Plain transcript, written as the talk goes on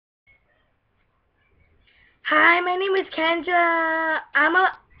Hi, my name is Kendra.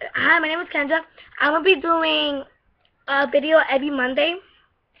 Hi, my name is Kendra. I'm gonna be doing a video every Monday,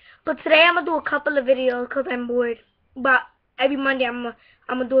 but today I'm gonna do a couple of videos because I'm bored. But every Monday I'm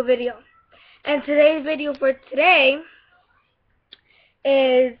gonna do a video. And today's video for today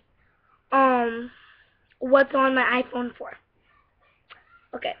is what's on my iPhone 4.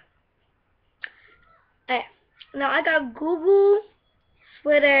 Okay. Alright. Now I got Google,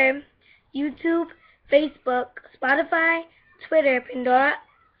 Twitter, YouTube, Facebook, Spotify, Twitter, Pandora,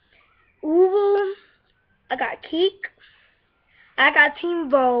 Google. I got Keek. I got Team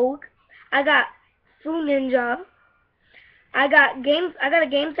Vogue. I got Fruit Ninja. I got a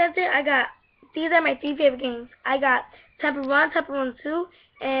game center. These are my three favorite games. I got Temple Run 2,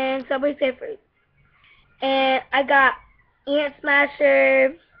 and Subway Surfers. And I got Ant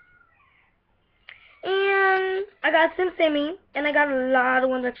Smasher. And I got SimSimi. And I got a lot of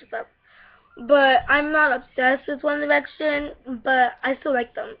One Direction stuff. But I'm not obsessed with One Direction, but I still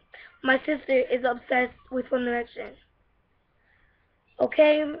like them. My sister is obsessed with One Direction.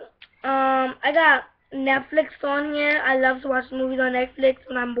 Okay, I got Netflix on here. I love to watch movies on Netflix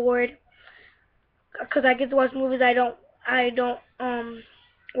when I'm bored, cause I get to watch movies I don't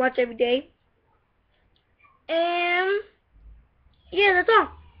watch every day. And yeah, that's all.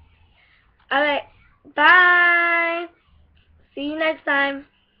 All right, bye. See you next time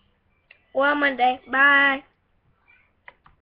or on Monday. Bye.